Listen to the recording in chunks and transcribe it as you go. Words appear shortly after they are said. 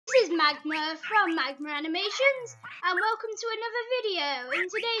Magma from Magma Animations, and welcome to another video. In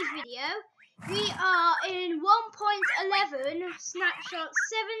today's video, we are in 1.11 Snapshot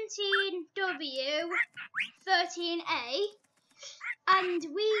 17W13A, and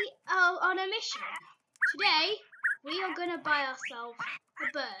we are on a mission. Today, we are going to buy ourselves a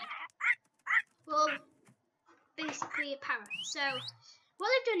bird. Well, basically a parrot. So, what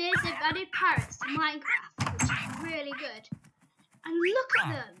they've done is they've added parrots to Minecraft, which is really good. And look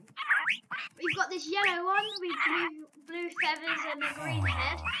at them. We've got this yellow one with blue feathers and a green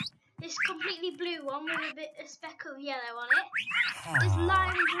head. This completely blue one with a speck of yellow on it. This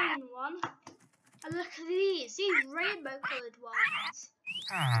lime green one. And look at these rainbow coloured ones.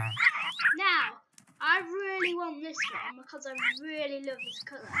 Now, I really want this one because I really love this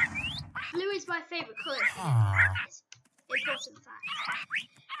colour. Blue is my favourite colour. Important fact.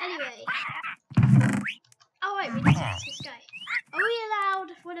 Anyway. Oh wait, we need to ask this guy. Are we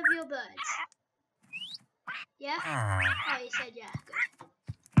allowed one of your birds? Yeah? Oh, he said yeah.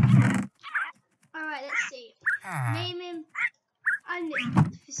 Good. Alright, let's see. Name him. And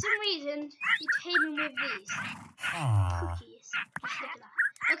for some reason, you tame him with these cookies. Just look at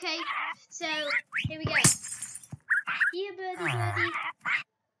that. Okay, so here we go. Here, birdie, birdie.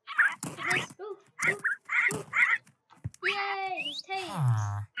 Look at this. Ooh, ooh, ooh. Yay, he's tamed.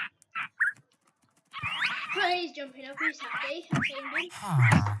 Oh, he's jumping up, he's happy. I tamed him.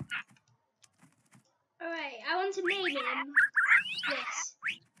 Alright, I want to name him this.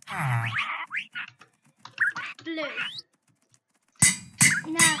 Blue.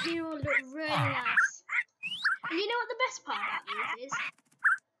 Now, he will look really nice. And you know what the best part about these is?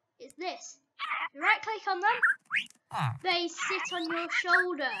 Is this. You right click on them, they sit on your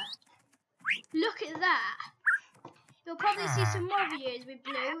shoulder. Look at that. You'll probably see some more videos with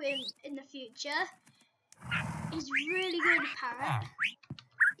Blue in the future. He's really good parrot.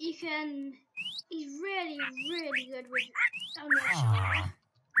 He's really good with on your shoulder.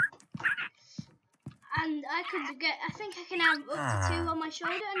 And I think I can have up to 2 on my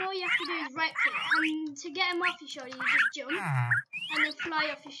shoulder, and all you have to do is right click. And to get him off your shoulder, you just jump and then fly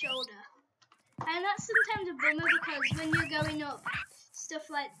off your shoulder. And that's sometimes a bummer because when you're going up stuff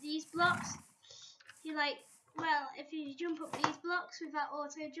like these blocks, you're like, well, if you jump up these blocks with that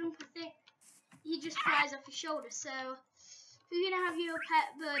auto jumper thing, he just flies off your shoulder. So if you're gonna have your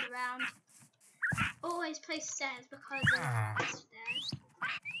pet bird around, always place stairs because of stairs.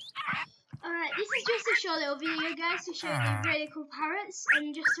 Alright, this is just a short little video, guys, to show you the really cool parrots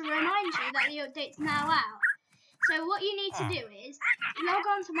and just to remind you that the update's now out. So what you need to do is log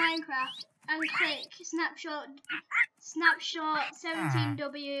on to Minecraft and click Snapshot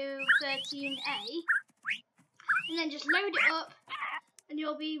 17W13A, and then just load it up, and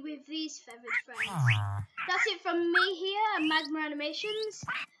you'll be with these feathered friends. That's it from me here at Magma Animations,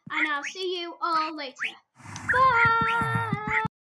 and I'll see you all later. Bye!